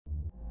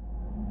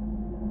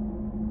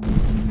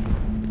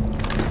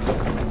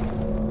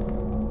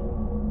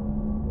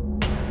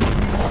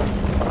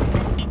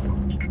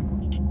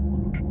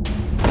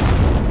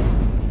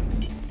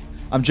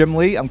I'm Jim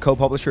Lee. I'm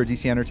co-publisher of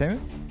DC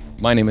Entertainment.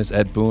 My name is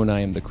Ed Boone.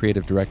 I am the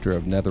creative director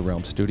of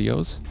NetherRealm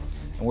Studios.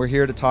 And we're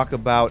here to talk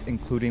about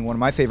including one of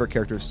my favorite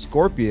characters,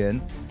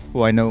 Scorpion,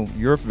 who I know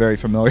you're very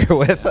familiar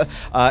with,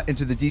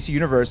 into the DC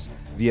universe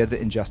via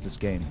the Injustice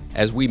game.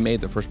 As we made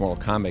the first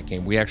Mortal Kombat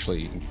game, we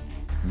actually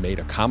made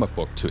a comic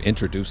book to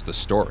introduce the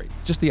story.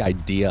 Just the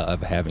idea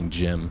of having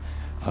Jim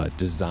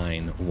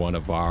design one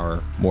of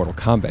our Mortal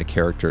Kombat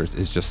characters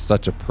is just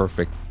such a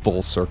perfect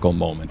full circle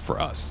moment for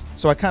us.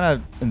 So I kind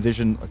of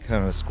envision a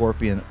kind of a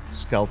Scorpion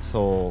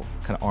skeletal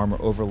kind of armor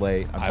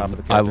overlay on top of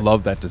the character. I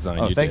love that design.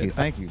 Oh, thank you,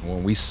 thank you.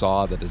 When we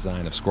saw the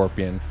design of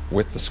Scorpion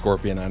with the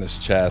scorpion on his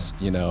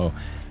chest, you know,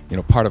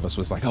 part of us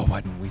was like, oh,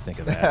 why didn't we think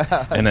of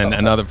that? And then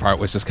another part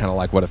was just kind of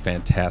like, what a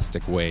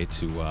fantastic way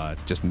to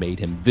just made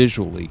him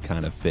visually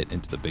kind of fit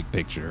into the big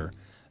picture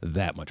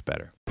that much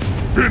better.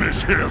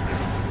 Finish him!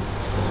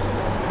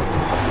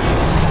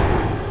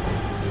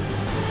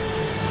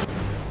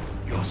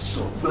 Your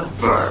soul will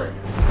burn.